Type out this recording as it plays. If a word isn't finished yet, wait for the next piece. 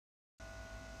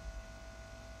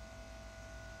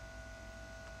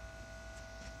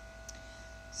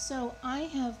So I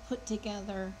have put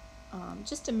together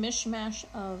just a mishmash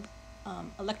of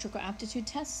electrical aptitude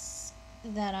tests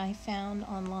that I found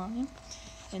online.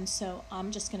 And so I'm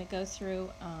just going to go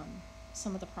through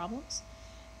some of the problems.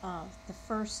 The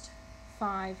first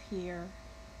 5 here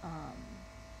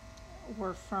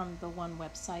were from the one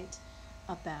website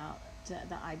about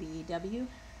the IBEW.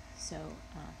 So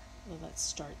let's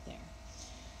start there.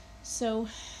 So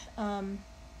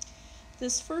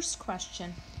this first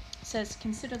question says,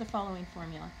 consider the following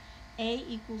formula. A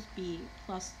equals B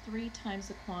plus 3 times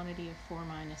the quantity of 4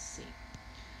 minus C.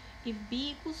 If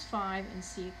B equals 5 and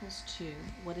C equals 2,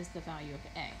 what is the value of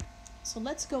A? So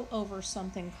let's go over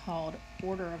something called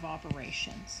order of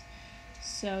operations.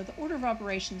 So the order of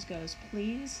operations goes,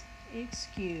 please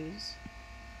excuse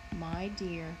my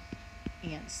dear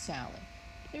Aunt Sally.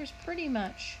 There's pretty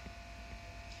much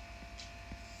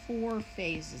 4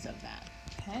 phases of that,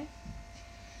 okay?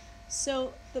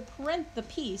 So the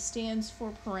P stands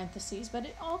for parentheses, but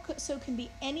it also can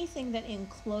be anything that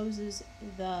encloses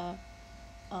the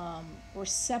or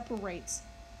separates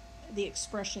the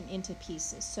expression into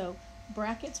pieces. So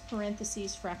brackets,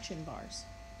 parentheses, fraction bars.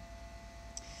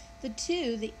 The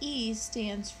 2, the E,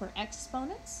 stands for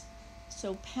exponents,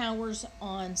 so powers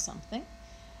on something.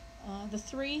 The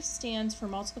 3 stands for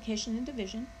multiplication and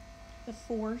division. The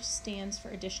 4 stands for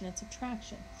addition and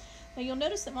subtraction. Now you'll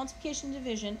notice that multiplication and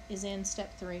division is in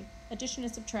step 3. Addition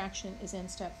and subtraction is in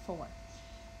step 4.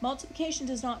 Multiplication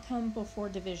does not come before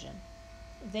division.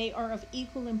 They are of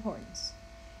equal importance.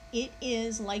 It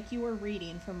is like you are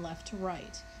reading from left to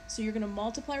right. So you're going to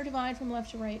multiply or divide from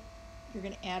left to right. You're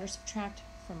going to add or subtract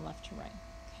from left to right.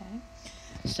 Okay?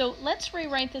 So let's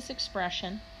rewrite this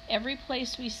expression. Every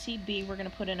place we see B, we're going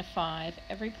to put in a 5.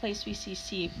 Every place we see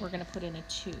C, we're going to put in a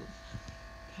 2.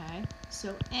 Okay,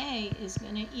 so A is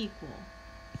going to equal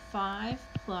 5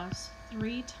 plus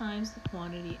 3 times the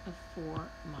quantity of 4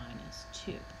 minus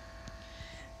 2.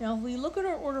 Now, if we look at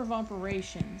our order of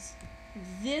operations,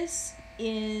 this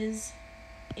is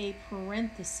a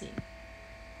parenthesis.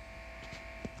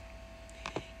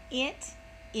 It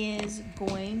is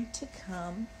going to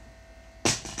come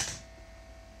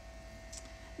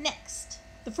next,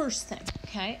 the first thing,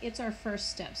 okay? It's our first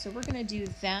step, so we're going to do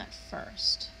that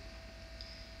first.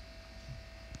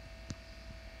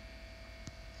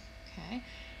 Okay,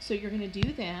 so you're going to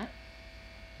do that.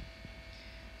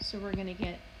 So we're going to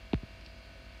get,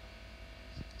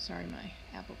 sorry, my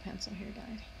Apple Pencil here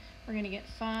died. We're going to get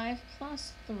 5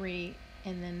 plus 3,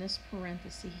 and then this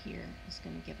parenthesis here is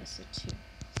going to give us a 2.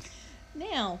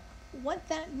 Now, what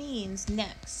that means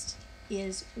next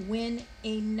is when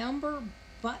a number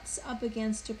butts up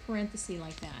against a parenthesis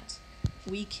like that,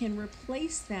 we can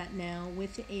replace that now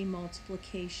with a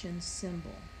multiplication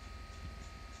symbol.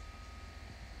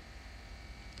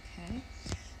 Okay,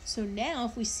 so now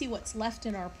if we see what's left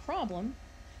in our problem,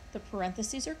 the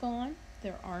parentheses are gone,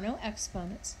 there are no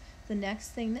exponents. The next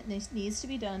thing that needs to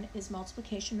be done is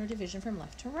multiplication or division from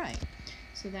left to right.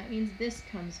 So that means this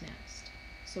comes next.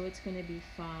 So it's going to be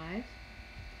 5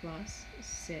 plus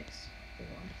 6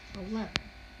 or 11.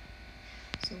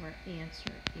 So our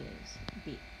answer is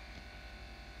B.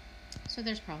 So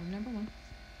there's problem number 1.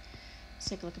 Let's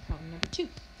take a look at problem number 2.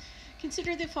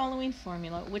 Consider the following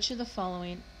formula. Which of the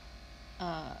following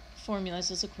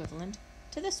formulas is equivalent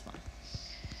to this one?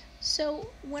 So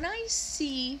when I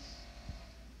see,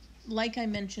 like I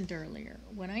mentioned earlier,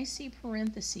 when I see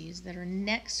parentheses that are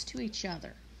next to each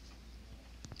other,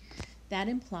 that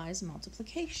implies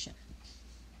multiplication.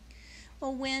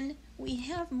 Well, when we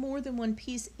have more than one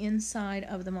piece inside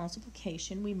of the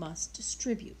multiplication, we must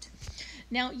distribute.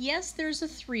 Now, yes, there's a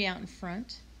 3 out in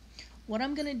front. What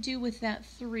I'm going to do with that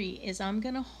 3 is I'm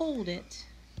going to hold it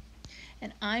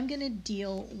and I'm going to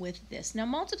deal with this. Now,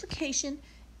 multiplication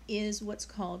is what's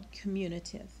called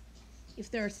commutative. If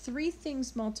there are 3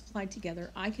 things multiplied together,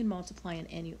 I can multiply in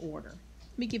any order.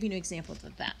 Let me give you an example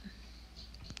of that.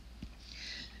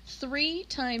 3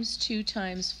 times 2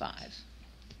 times 5.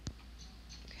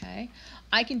 Okay,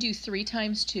 I can do 3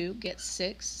 times 2, get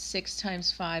 6. 6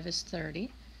 times 5 is 30.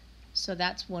 So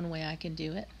that's one way I can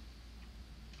do it.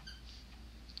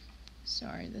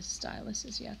 Sorry, this stylus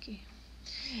is yucky.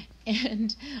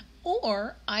 And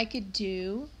or I could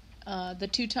do the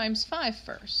 2 times 5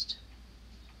 first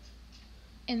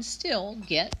and still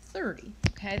get 30.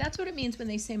 Okay, that's what it means when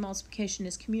they say multiplication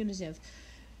is commutative.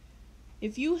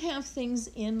 If you have things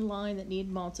in line that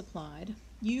need multiplied,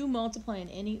 you multiply in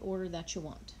any order that you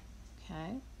want.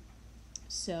 Okay,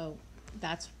 so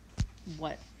that's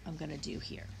what I'm going to do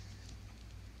here.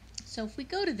 So if we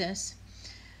go to this,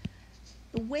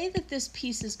 the way that this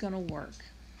piece is going to work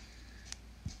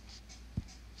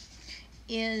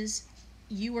is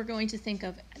you are going to think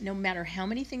of, no matter how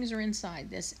many things are inside,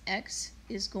 this x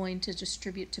is going to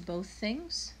distribute to both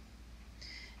things,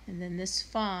 and then this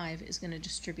 5 is going to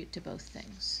distribute to both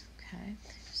things, okay?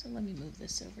 So let me move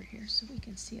this over here so we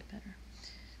can see it better.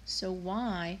 So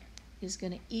y is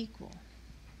going to equal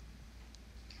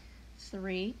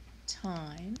 3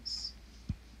 times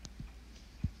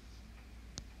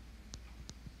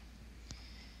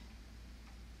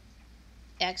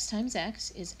x times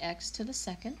x is x to the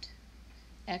second.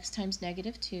 X times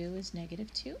negative 2 is negative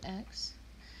 2x.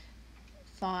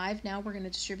 5, now we're going to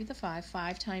distribute the 5.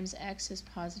 5 times x is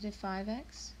positive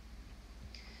 5x.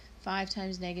 5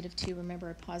 times negative 2, remember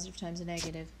a positive times a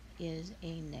negative is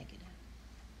a negative.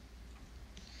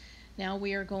 Now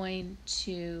we are going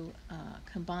to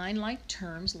combine like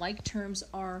terms. Like terms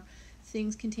are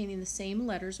things containing the same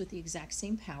letters with the exact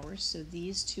same powers, so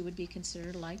these two would be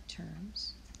considered like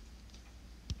terms.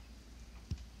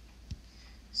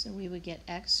 So we would get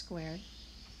x squared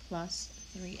plus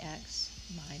 3x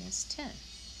minus 10.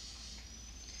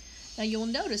 Now you'll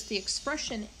notice the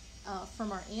expression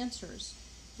from our answers,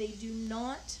 they do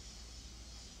not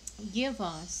give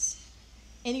us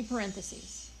any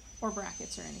parentheses or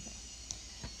brackets or anything.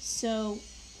 So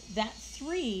that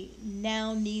 3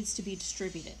 now needs to be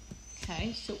distributed,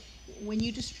 okay? So when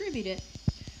you distribute it,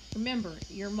 remember,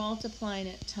 you're multiplying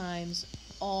it times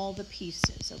all the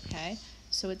pieces, okay?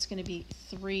 So it's going to be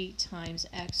 3 times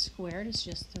x squared is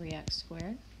just 3x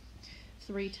squared.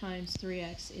 3 times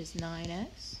 3x is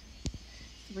 9x.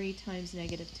 3 times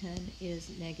negative 10 is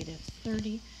negative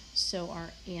 30. So our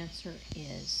answer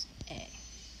is A.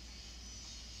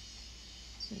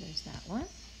 So there's that one.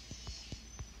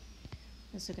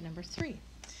 Let's look at number 3.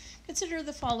 Consider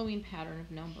the following pattern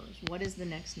of numbers. What is the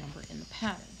next number in the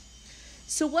pattern?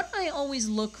 So what I always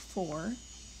look for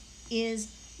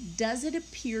is, does it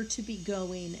appear to be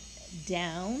going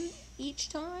down each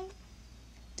time?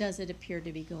 Does it appear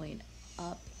to be going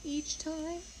up each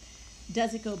time?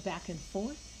 Does it go back and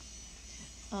forth?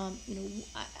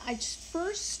 I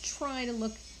first try to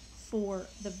look for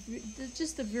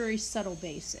just the very subtle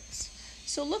basics.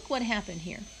 So look what happened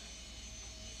here.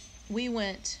 We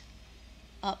went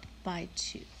up by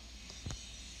 2.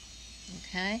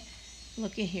 Okay?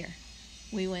 Look at here.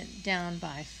 We went down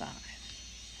by 5.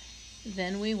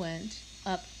 Then we went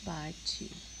up by 2.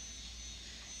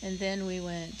 And then we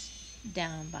went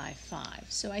down by 5.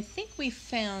 So I think we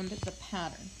found the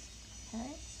pattern.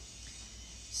 Okay?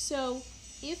 So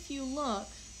if you look,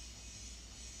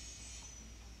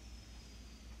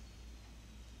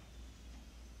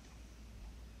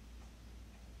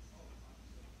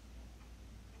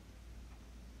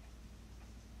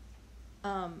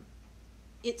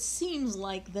 it seems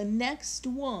like the next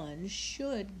one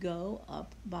should go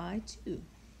up by 2.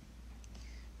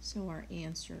 So our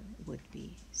answer would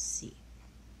be C.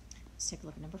 Let's take a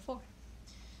look at number 4. It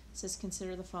says,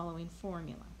 consider the following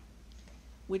formula.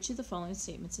 Which of the following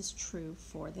statements is true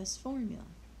for this formula?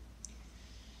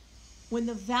 When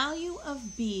the value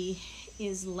of B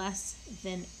is less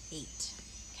than 8.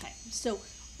 Okay, so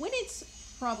when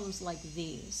it's problems like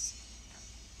these,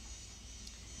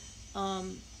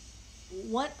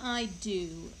 what I do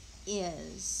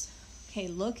is, okay,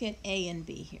 look at A and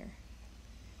B here.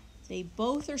 They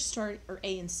both are or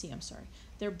A and C, I'm sorry.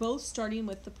 They're both starting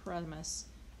with the premise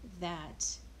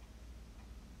that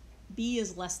B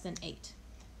is less than 8.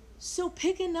 So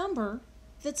pick a number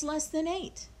that's less than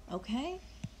 8, okay?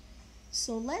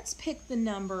 So let's pick the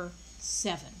number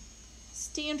 7.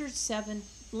 Standard 7,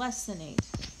 less than 8.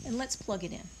 And let's plug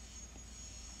it in.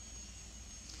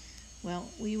 Well,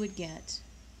 we would get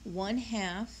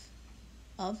 1/2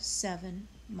 of 7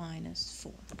 minus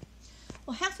 4.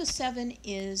 Well, half of 7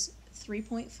 is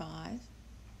 3.5.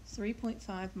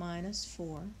 3.5 minus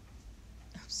 4.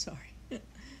 I'm sorry.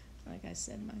 Like I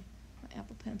said, my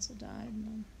Apple Pencil died, and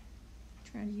I'm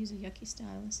trying to use a yucky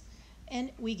stylus.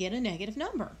 And we get a negative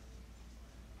number.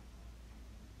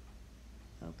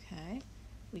 Okay.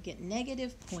 We get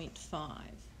negative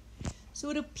 0.5. So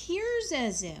it appears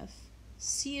as if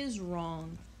C is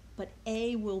wrong, but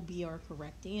A will be our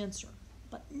correct answer.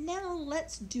 But now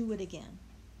let's do it again.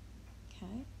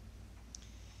 Okay.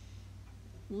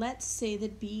 Let's say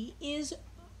that B is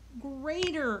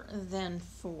greater than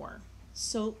 4.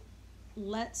 So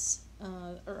let's,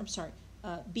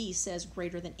 B says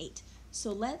greater than 8.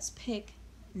 So let's pick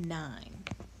 9.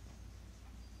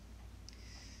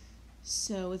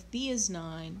 So if B is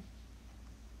 9,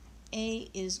 A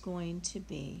is going to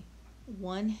be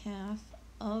 1/2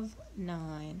 of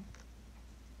 9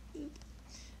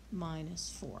 minus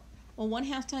 4. Well,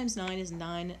 1/2 times 9 is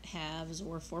 9 halves,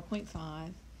 or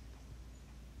 4.5.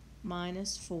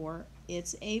 minus 4,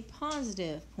 it's a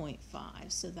positive 0.5,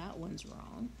 so that one's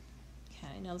wrong.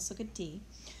 Okay, now let's look at D.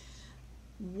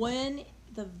 When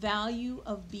the value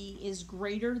of B is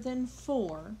greater than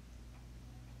 4,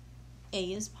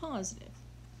 A is positive.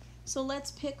 So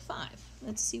let's pick 5.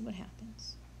 Let's see what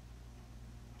happens.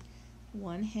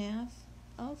 1/2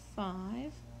 of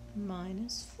 5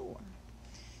 minus 4.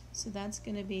 So that's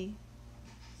going to be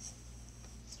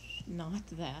not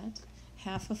that.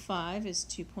 Half of 5 is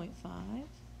 2.5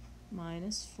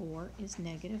 minus 4 is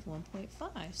negative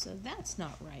 1.5. So that's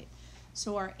not right.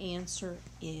 So our answer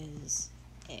is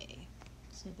A.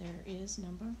 So there is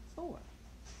number 4.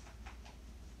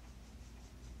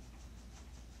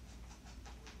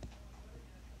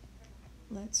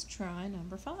 Let's try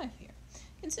number 5 here.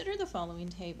 Consider the following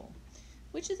table.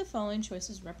 Which of the following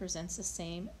choices represents the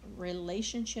same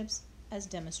relationships as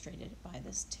demonstrated by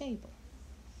this table?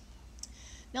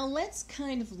 Now let's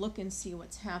kind of look and see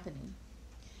what's happening.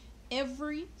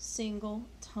 Every single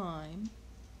time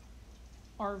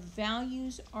our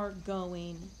values are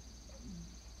going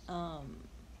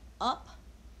up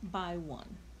by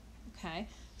 1. Okay,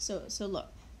 so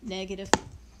look, negative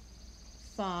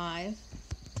 5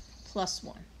 plus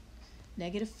 1,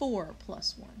 negative 4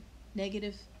 plus 1,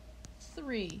 negative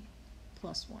 3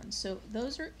 plus 1. So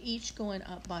those are each going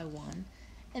up by 1,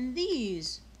 and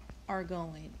these are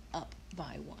going up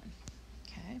by 1.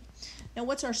 Okay, now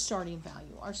what's our starting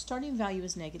value? Our starting value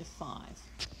is negative 5.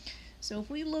 So if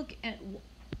we look at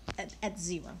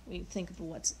 0, we think of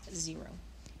what's 0.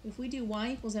 If we do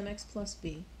y equals mx plus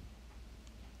b,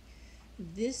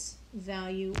 this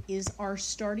value is our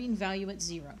starting value at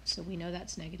 0, so we know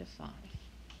that's negative 5.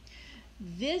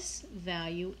 This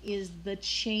value is the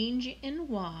change in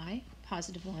y,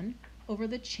 positive 1, over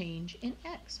the change in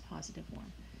x, positive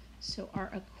 1. So our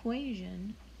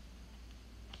equation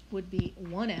would be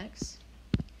 1x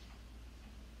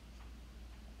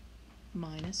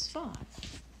minus 5.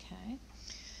 Okay.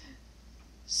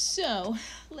 So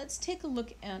let's take a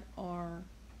look at our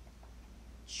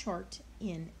chart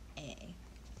in A.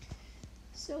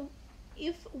 So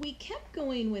if we kept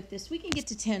going with this, we can get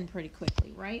to 10 pretty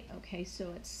quickly, right? Okay,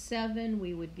 so at 7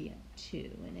 we would be at 2,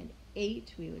 and at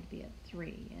 8 we would be at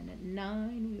 3, and at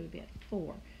 9 we would be at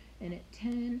 4, and at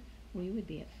 10 we would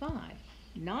be at 5.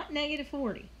 Not negative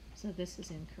 40, so this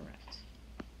is incorrect.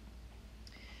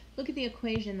 Look at the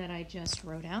equation that I just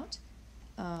wrote out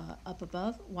up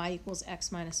above, y equals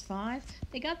x minus 5.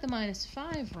 They got the minus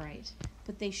 5 right,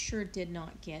 but they sure did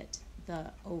not get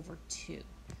the over 2.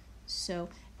 So,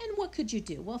 and what could you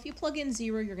do? Well, if you plug in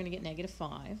 0, you're going to get negative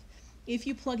 5. If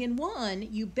you plug in 1,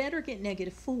 you better get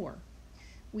negative 4.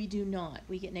 We do not.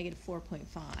 We get negative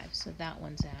 4.5, so that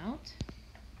one's out.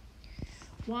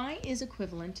 Y is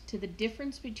equivalent to the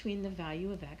difference between the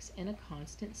value of x and a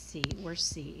constant c, where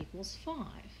c equals 5.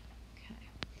 Okay.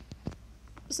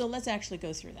 So let's actually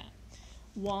go through that.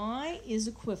 Y is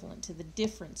equivalent to the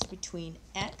difference between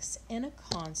x and a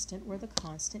constant, where the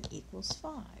constant equals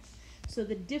 5. So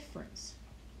the difference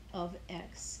of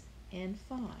x and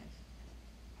 5.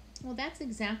 Well, that's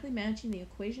exactly matching the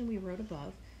equation we wrote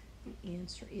above. The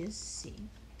answer is C.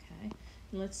 Okay.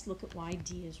 And let's look at why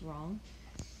D is wrong.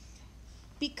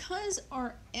 Because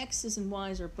our x's and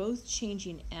y's are both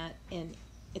changing at an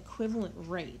equivalent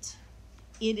rate,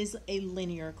 it is a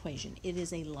linear equation. It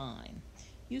is a line.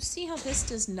 You see how this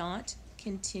does not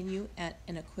continue at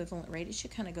an equivalent rate? It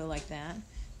should kind of go like that.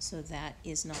 So that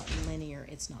is not linear.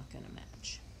 It's not going to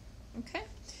match. Okay?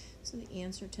 So the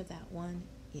answer to that one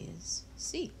is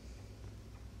C.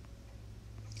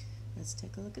 Let's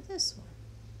take a look at this one.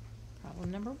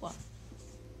 Problem number 1.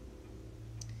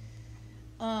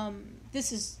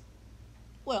 This is,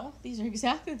 well, these are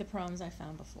exactly the problems I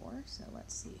found before. So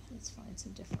let's see. Let's find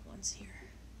some different ones here.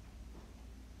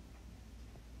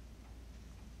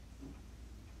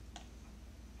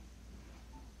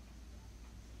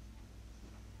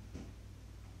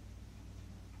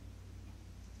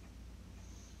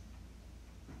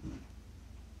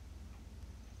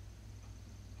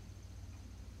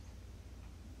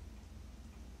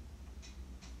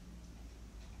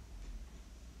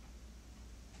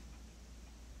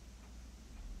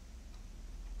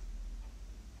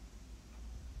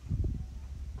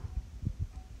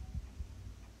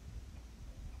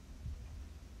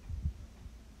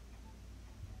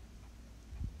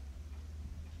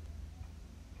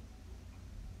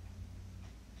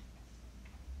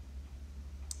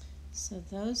 So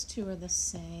those two are the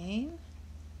same.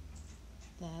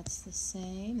 That's the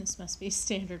same. This must be a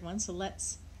standard one. So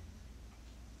let's,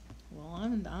 well,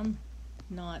 I'm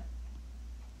not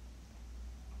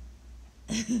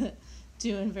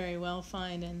doing very well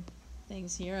finding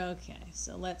things here. Okay,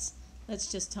 so let's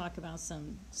just talk about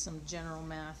some general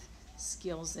math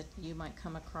skills that you might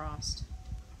come across,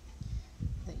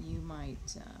 that you might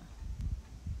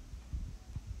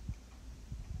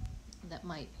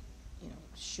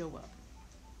show up.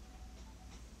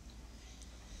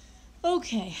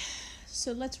 Okay,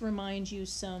 so let's remind you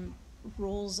some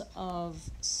rules of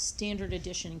standard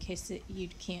addition in case that you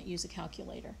can't use a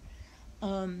calculator.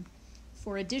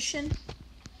 For addition,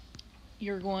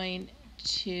 you're going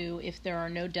to, if there are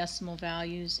no decimal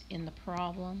values in the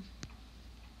problem,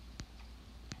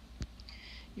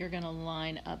 you're going to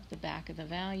line up the back of the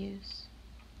values.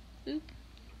 Oop.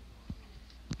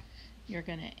 You're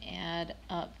going to add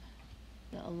up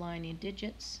the aligning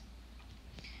digits.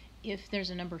 If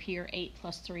there's a number here, 8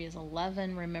 plus 3 is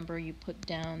 11, remember you put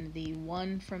down the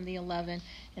 1 from the 11,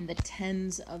 and the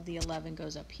tens of the 11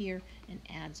 goes up here and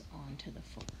adds on to the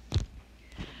 4.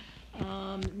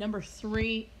 Number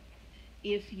 3,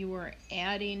 if you are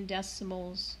adding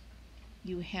decimals,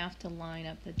 you have to line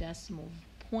up the decimal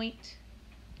point,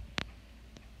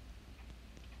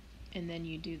 and then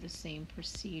you do the same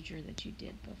procedure that you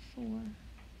did before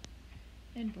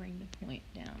and bring the point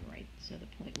down right, so the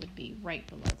point would be right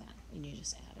below that, and you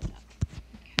just add it up.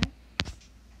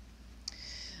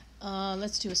 Okay.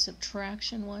 Let's do a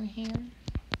subtraction one here.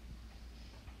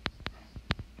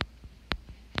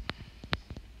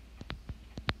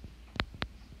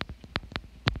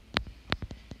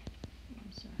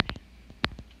 I'm sorry.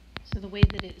 So the way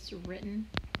that it's written,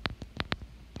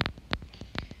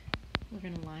 we're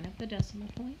going to line up the decimal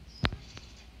points.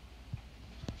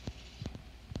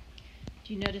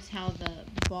 Do you notice how the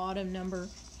bottom number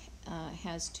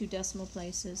has 2 decimal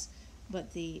places,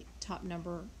 but the top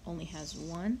number only has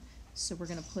 1? So we're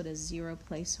going to put a 0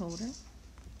 placeholder.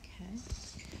 Okay.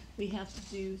 We have to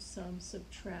do some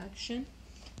subtraction,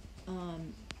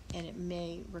 and it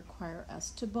may require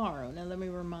us to borrow. Now let me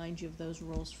remind you of those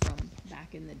rules from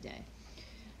back in the day.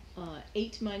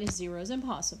 8 minus 0 is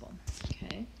impossible.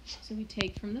 Okay, so we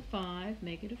take from the 5,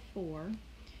 make it a 4,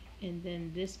 and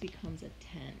then this becomes a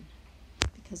 10,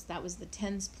 because that was the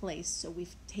tens place, so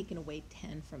we've taken away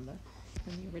 10 from the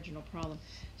original problem.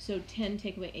 So 10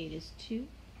 take away 8 is 2.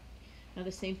 Now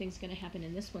the same thing's going to happen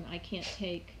in this one. I can't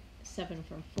take 7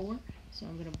 from 4, so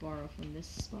I'm going to borrow from this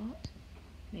spot,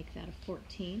 make that a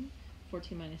 14.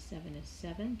 14 minus 7 is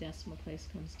 7, decimal place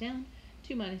comes down.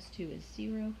 2 minus 2 is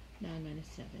 0, 9 minus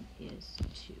 7 is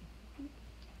 2.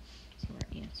 So our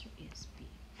answer is B.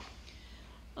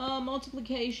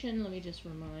 Multiplication, let me just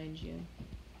remind you.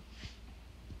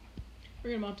 We're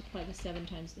going to multiply the 7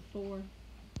 times the 4,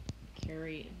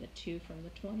 carry the 2 from the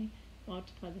 20,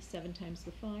 multiply the 7 times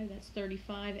the 5, that's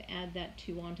 35, add that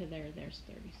 2 onto there, there's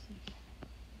 36.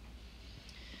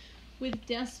 With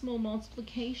decimal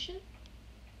multiplication,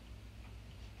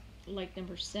 like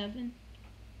number 7,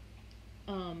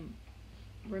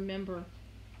 remember,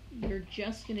 you're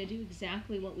just going to do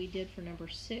exactly what we did for number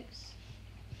 6.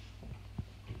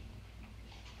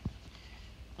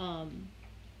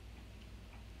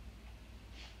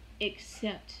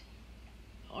 Except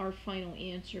our final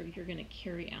answer, you're going to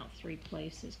carry out 3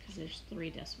 places, because there's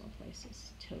 3 decimal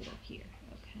places total here.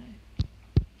 Okay.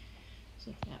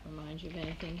 So if that reminds you of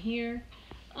anything here.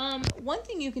 One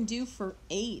thing you can do for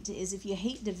 8 is, if you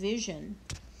hate division,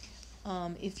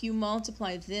 if you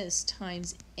multiply this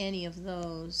times any of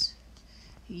those,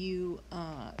 you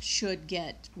should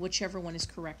get, whichever one is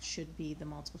correct should be the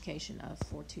multiplication of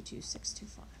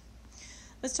 422625.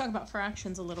 Let's talk about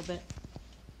fractions a little bit.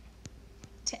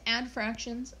 To add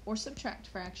fractions or subtract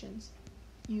fractions,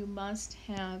 you must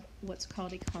have what's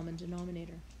called a common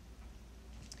denominator.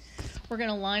 We're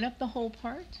going to line up the whole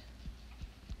part.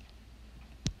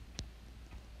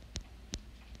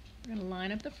 We're going to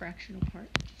line up the fractional part.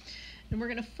 And we're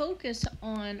going to focus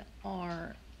on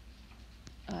our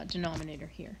denominator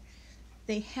here.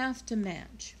 They have to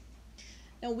match.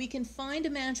 Now we can find a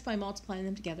match by multiplying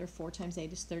them together. 4 times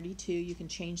 8 is 32. You can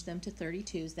change them to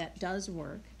 32s. That does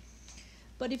work.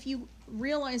 But if you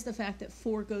realize the fact that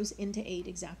 4 goes into 8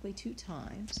 exactly 2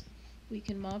 times, we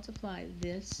can multiply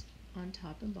this on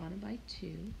top and bottom by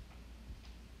 2.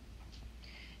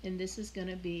 And this is going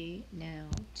to be now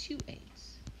 2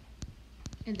 8s.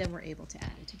 And then we're able to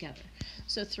add it together.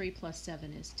 So 3 plus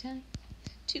 7 is 10.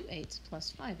 2 8s plus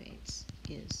 5 8s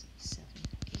is 7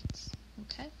 8s.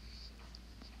 Okay?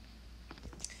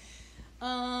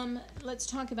 Let's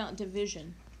talk about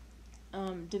division.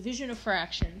 Division of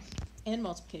fractions and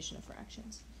multiplication of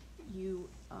fractions. You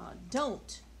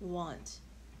don't want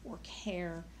or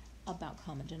care about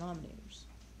common denominators.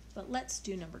 But let's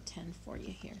do number 10 for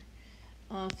you here.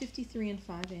 53 and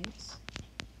 5 8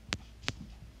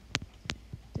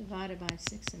 divided by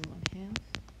 6 1/2.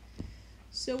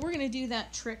 So we're going to do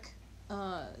that trick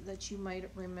that you might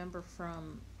remember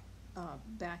from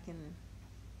back in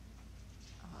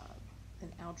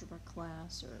an algebra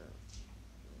class, or,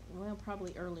 well,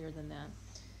 probably earlier than that,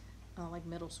 like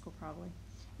middle school probably.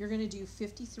 You're going to do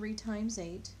 53 times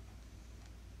 8,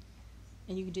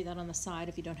 and you can do that on the side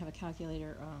if you don't have a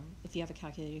calculator. If you have a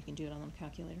calculator, you can do it on the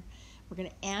calculator. We're going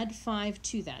to add 5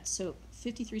 to that. So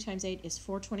 53 times 8 is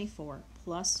 424,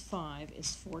 plus 5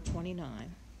 is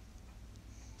 429.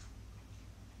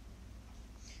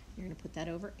 You're going to put that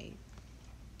over 8.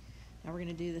 Now we're going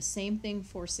to do the same thing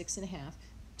for 6 1/2.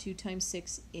 2 times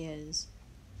 6 is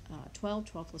 12.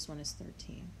 12 plus 1 is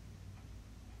 13.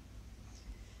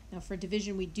 Now for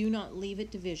division, we do not leave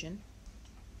it division.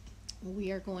 We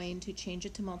are going to change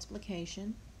it to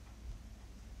multiplication.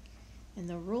 And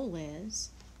the rule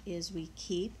is we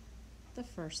keep the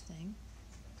first thing,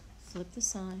 flip the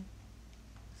sign,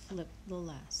 flip the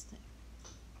last thing.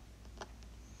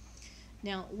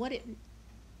 Now what it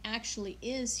actually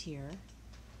is here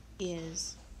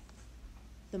is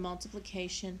the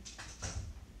multiplication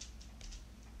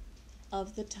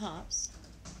of the tops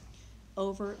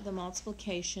over the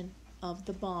multiplication of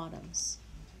the bottoms.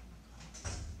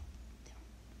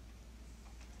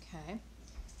 Okay.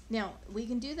 Now, we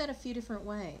can do that a few different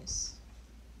ways.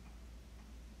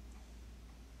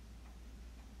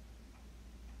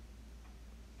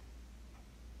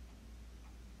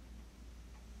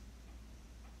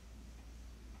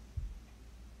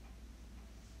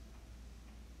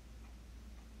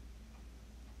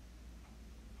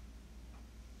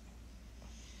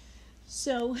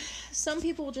 So some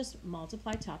people will just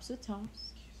multiply tops with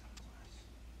tops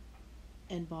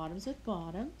and bottoms with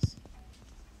bottoms.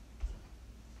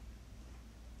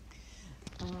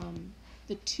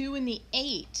 The 2 and the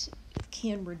 8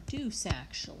 can reduce,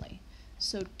 actually.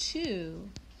 So 2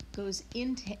 goes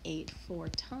into 8 4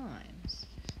 times.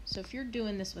 So if you're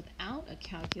doing this without a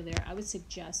calculator, I would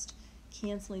suggest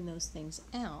canceling those things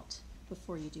out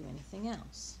before you do anything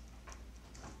else.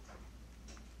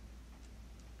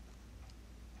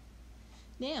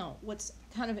 Now, what's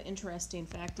kind of an interesting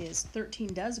fact is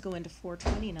 13 does go into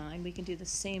 429. We can do the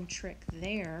same trick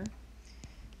there.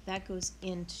 That goes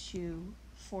into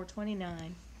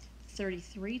 429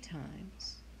 33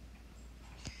 times.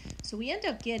 So we end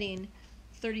up getting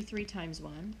 33 times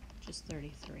 1, just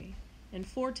 33, and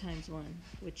 4 times 1,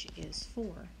 which is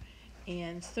 4,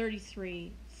 and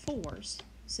 33 fours.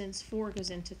 Since 4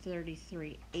 goes into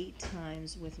 33 8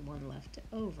 times with 1 left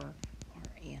over,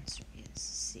 our answer is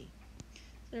C.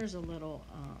 There's a little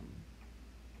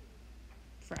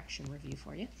fraction review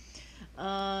for you.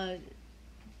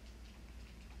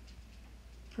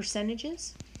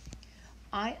 Percentages.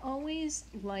 I always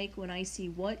like when I see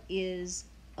what is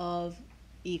of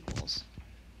equals.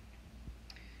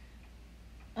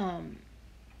 I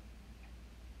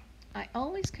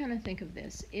always kind of think of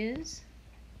this is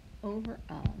over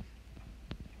of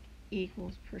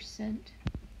equals percent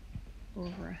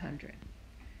over 100.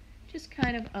 Just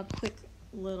kind of a quick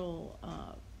little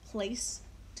place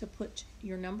to put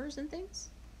your numbers and things.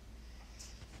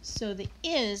 So the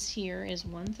is here is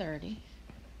 130.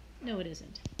 No, it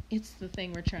isn't. It's the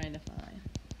thing we're trying to find.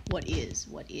 What is?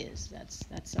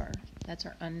 That's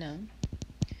our unknown.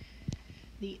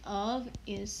 The of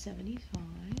is 75.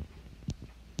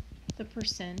 The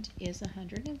percent is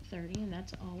 130, and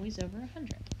that's always over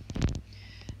 100.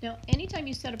 Now, anytime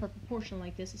you set up a proportion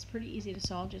like this, it's pretty easy to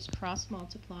solve. Just cross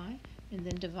multiply and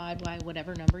then divide by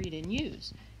whatever number you didn't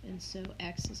use. And so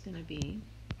x is going to be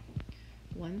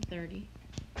 130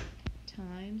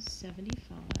 times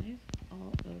 75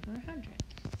 all over 100.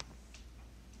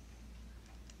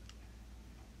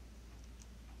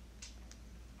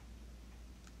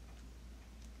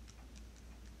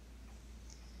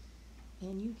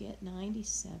 And you get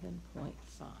 97.5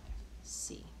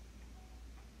 C.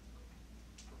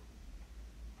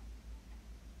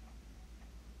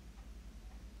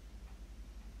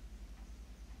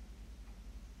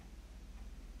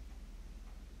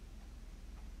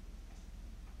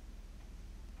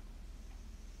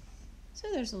 So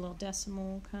there's a little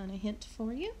decimal kind of hint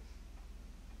for you.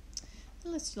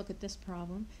 Let's look at this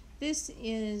problem. This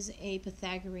is a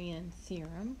Pythagorean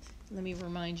theorem. Let me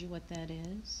remind you what that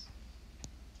is.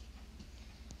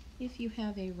 If you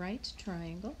have a right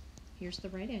triangle, here's the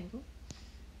right angle.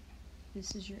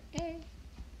 This is your A,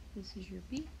 this is your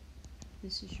B,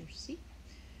 this is your C.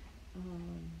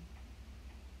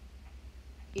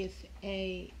 If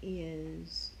A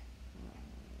is,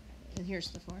 and here's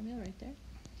the formula right there,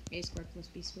 A squared plus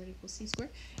B squared equals C squared.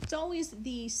 It's always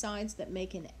the sides that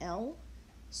make an L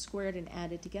squared and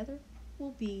added together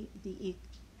will be the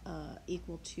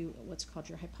equal to what's called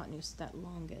your hypotenuse, that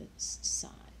longest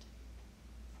side.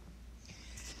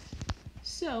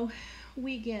 So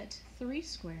we get 3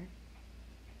 squared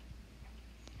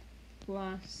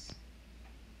plus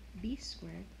b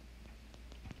squared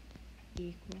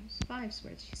equals 5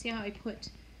 squared. So you see how I put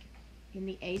in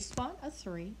the a spot a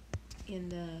 3, in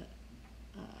the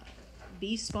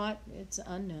b spot it's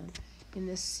unknown, in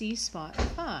the c spot a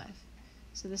 5.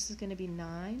 So this is going to be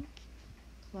 9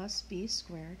 plus b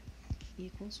squared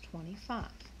equals 25.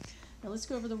 Now let's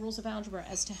go over the rules of algebra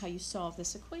as to how you solve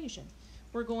this equation.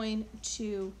 We're going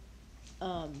to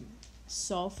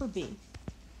solve for b.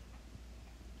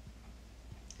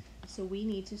 So we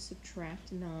need to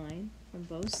subtract 9 from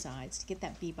both sides to get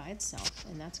that b by itself,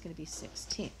 and that's going to be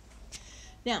 16.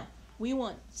 Now, we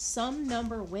want some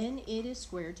number when it is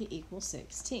squared to equal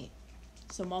 16,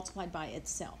 so multiplied by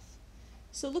itself.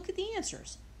 So look at the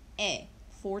answers. A,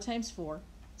 4 times 4,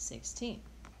 16.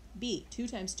 B, 2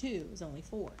 times 2 is only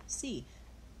 4. C,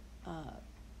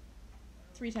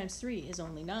 3 times 3 is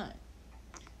only 9.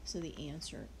 So the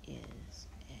answer is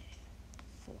A,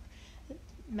 4.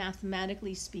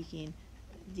 Mathematically speaking,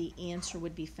 the answer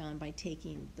would be found by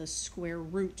taking the square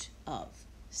root of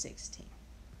 16.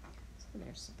 So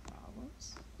there's some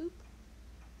problems. Oop.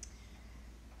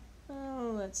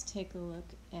 Oh, let's take a look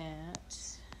at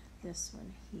this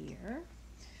one here.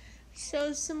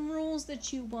 So some rules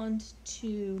that you want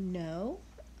to know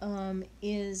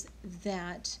is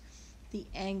that the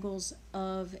angles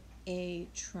of a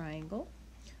triangle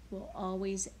will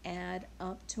always add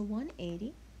up to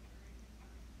 180.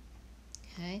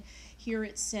 Okay, here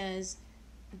it says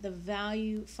the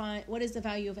value, what is the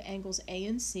value of angles A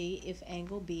and C if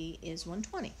angle B is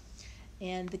 120?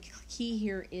 And the key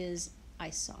here is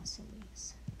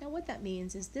isosceles. Now what that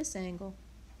means is this angle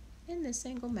and this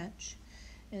angle match.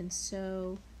 And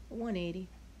so 180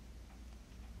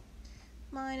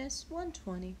 minus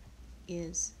 120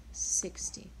 is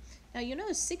 60. Now you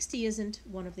notice 60 isn't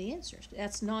one of the answers.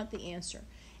 That's not the answer.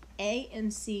 A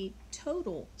and C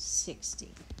total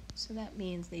 60. So that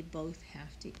means they both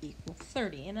have to equal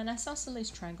 30. In an isosceles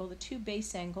triangle, the two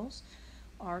base angles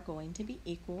are going to be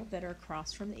equal that are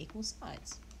across from the equal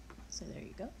sides. So there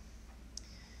you go.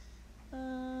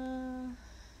 Oh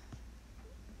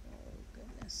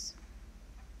goodness.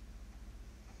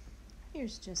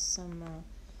 Here's just some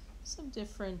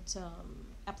different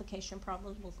application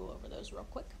problems. We'll go over those real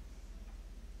quick.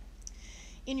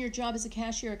 In your job as a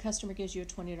cashier, a customer gives you a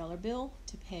 $20 bill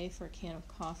to pay for a can of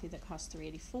coffee that costs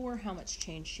 $3.84. How much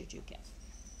change should you give?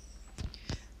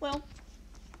 Well,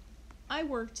 I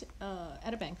worked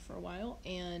at a bank for a while,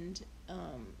 and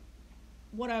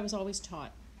what I was always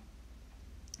taught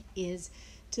is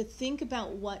to think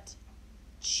about what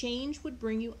change would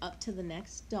bring you up to the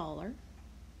next dollar.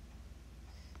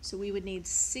 So we would need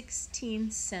 16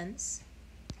 cents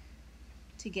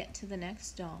to get to the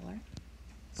next dollar.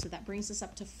 So that brings us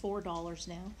up to $4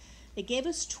 now. They gave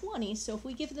us 20, so if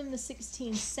we give them the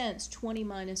 16 cents, 20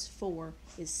 minus 4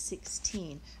 is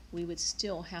 16. We would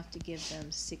still have to give them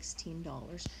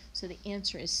 $16. So the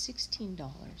answer is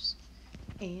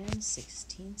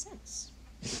 $16.16.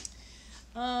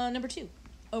 Number 2.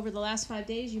 Over the last 5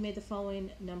 days, you made the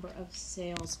following number of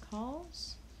sales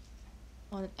calls.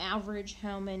 On average,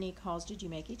 how many calls did you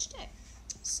make each day?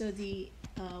 So the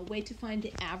way to find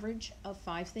the average of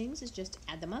 5 things is just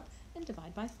add them up and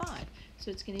divide by 5. So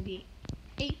it's going to be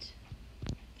 8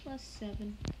 plus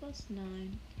 7 plus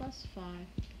 9 plus 5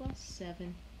 plus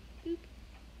 7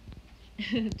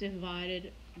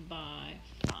 divided by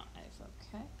 5.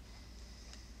 Okay.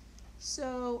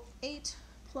 So 8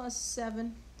 plus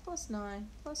 7 plus 9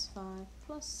 plus 5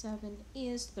 plus 7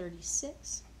 is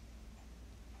 36.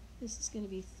 This is going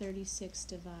to be 36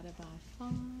 divided by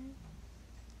 5,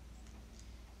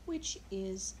 which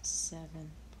is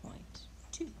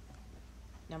 7.2.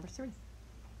 Number 3.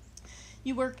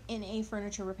 You work in a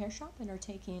furniture repair shop and are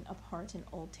taking apart an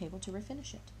old table to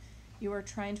refinish it. You are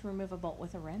trying to remove a bolt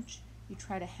with a wrench. You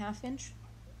tried a 1/2 inch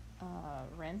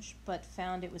wrench, but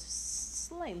found it was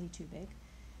slightly too big.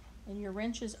 And your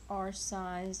wrenches are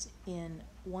sized in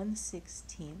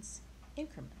 1/16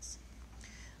 increments.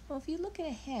 Well, if you look at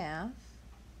a 1/2,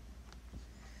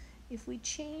 if we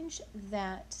change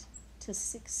that to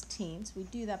 16ths, we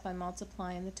do that by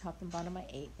multiplying the top and bottom by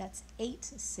 8. That's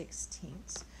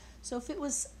 8/16. So if it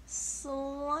was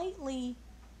slightly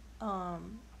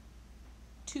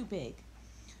too big,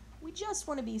 we just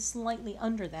want to be slightly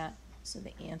under that. So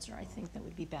the answer I think that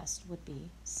would be best would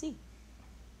be C.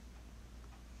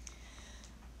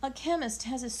 A chemist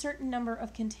has a certain number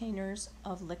of containers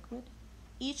of liquid.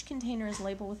 Each container is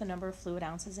labeled with a number of fluid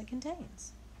ounces it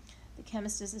contains. The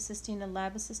chemist is assisting the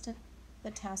lab assistant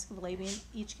the task of labeling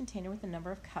each container with the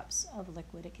number of cups of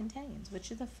liquid it contains.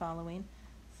 Which of the following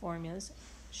formulas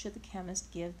should the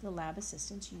chemist give the lab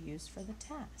assistants used for the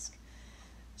task?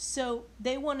 So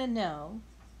they want to know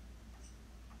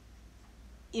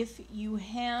if you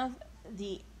have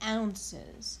the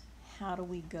ounces, how do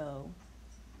we go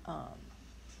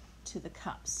to the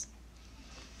cups?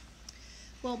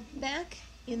 Well, back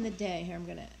in the day, here I'm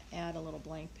going to add a little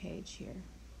blank page here.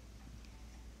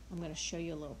 I'm going to show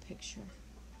you a little picture.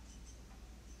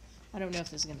 I don't know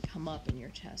if this is going to come up in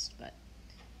your test, but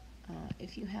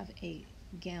if you have a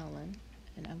gallon,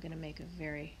 and I'm going to make a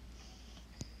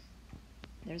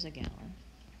there's a gallon.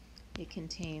 It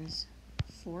contains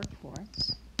 4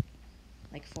 quarts,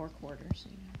 like 4 quarters,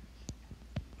 you know.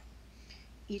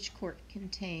 Each quart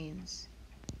contains,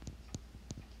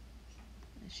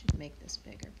 I should make this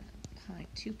bigger, but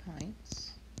 2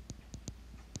 pints.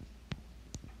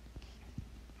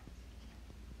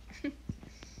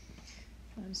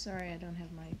 I'm sorry I don't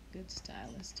have my good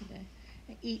stylus today.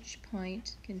 Each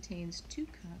pint contains 2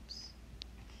 cups.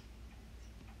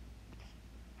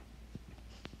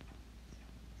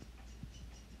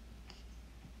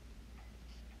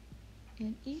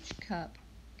 And each cup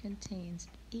contains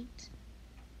 8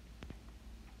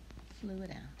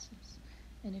 fluid ounces.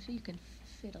 And if you can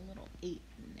fit a little 8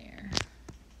 in there.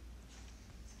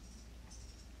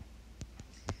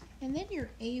 And then you're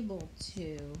able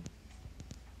to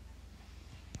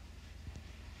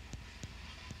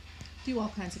do all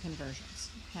kinds of conversions,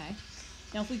 okay?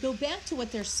 Now if we go back to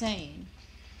what they're saying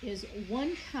is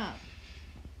 1 cup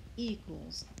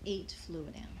equals 8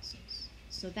 fluid ounces.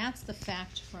 So that's the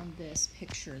fact from this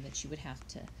picture that you would have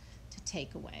to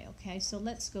take away, okay? So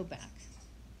let's go back.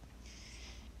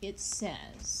 It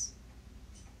says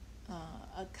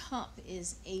a cup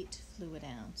is 8 fluid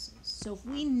ounces. So if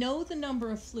we know the number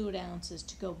of fluid ounces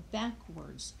to go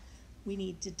backwards, we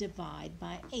need to divide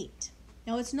by 8.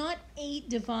 Now it's not 8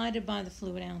 divided by the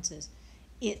fluid ounces,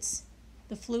 it's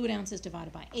the fluid ounces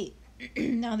divided by 8.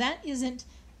 Now that isn't,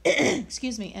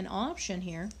 excuse me, an option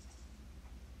here,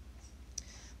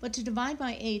 but to divide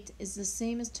by 8 is the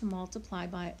same as to multiply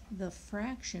by the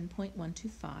fraction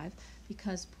 0.125,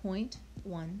 because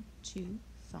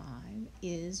 0.125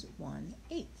 is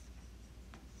 1/8.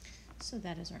 So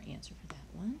that is our answer for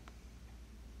that one.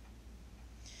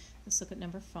 Let's look at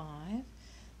number 5.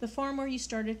 The farm where you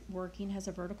started working has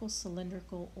a vertical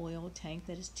cylindrical oil tank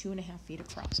that is 2.5 feet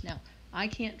across. Now, I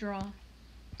can't draw,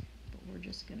 but we're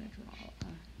just going to draw a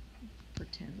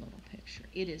pretend little picture.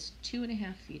 It is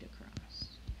 2.5 feet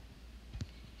across.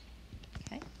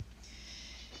 Okay.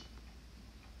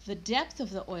 The depth of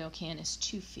the oil can is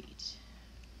 2 feet.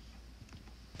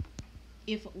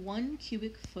 If 1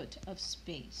 cubic foot of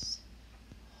space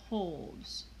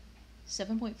holds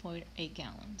 7.48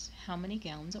 gallons. How many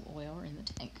gallons of oil are in the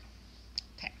tank?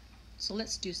 Okay, so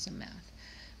let's do some math.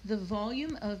 The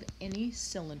volume of any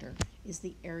cylinder is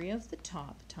the area of the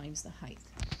top times the height.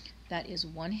 That is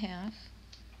 1/2.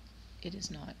 It is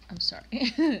not, I'm sorry.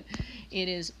 It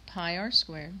is pi r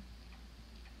squared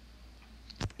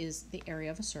is the area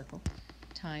of a circle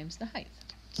times the height.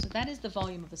 So that is the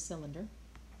volume of a cylinder.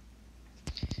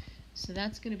 So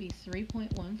that's going to be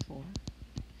 3.14.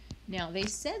 Now, they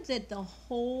said that the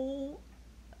whole,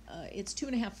 it's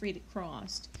 2.5 feet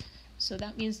across, so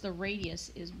that means the radius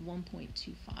is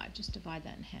 1.25. Just divide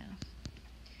that in half.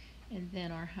 And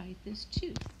then our height is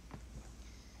 2.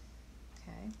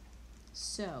 Okay,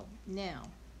 so now,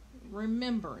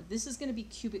 remember, this is going to be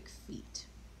cubic feet.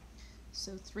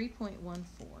 So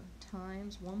 3.14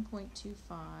 times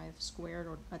 1.25 squared,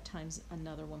 or times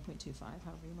another 1.25,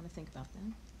 however you want to think about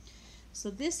that. So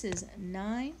this is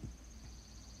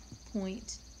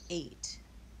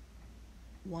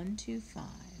 9.8125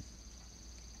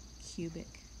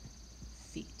 cubic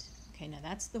feet. Okay, now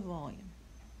that's the volume.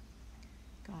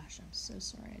 Gosh, I'm so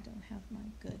sorry I don't have my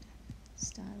good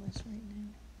stylus right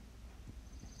now.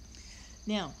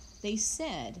 Now, they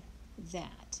said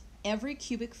that every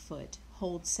cubic foot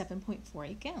holds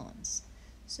 7.48 gallons.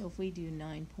 So if we do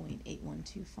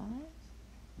 9.8125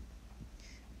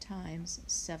 times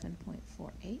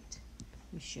 7.48,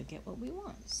 we should get what we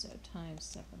want. So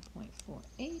times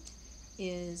 7.48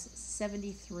 is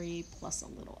 73 plus a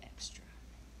little extra.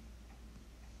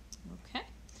 Okay,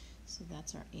 so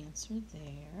that's our answer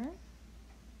there.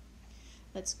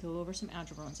 Let's go over some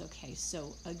algebra ones. Okay,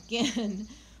 so again,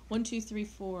 1, 2, 3,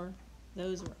 4,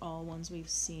 those are all ones we've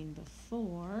seen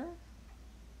before.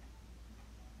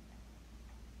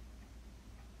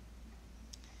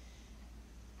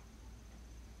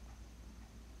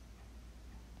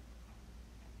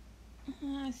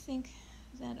 I think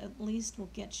that at least will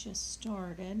get you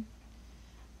started.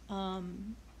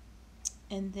 And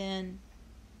then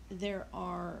there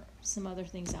are some other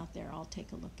things out there I'll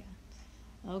take a look at.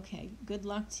 Okay, good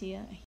luck to you.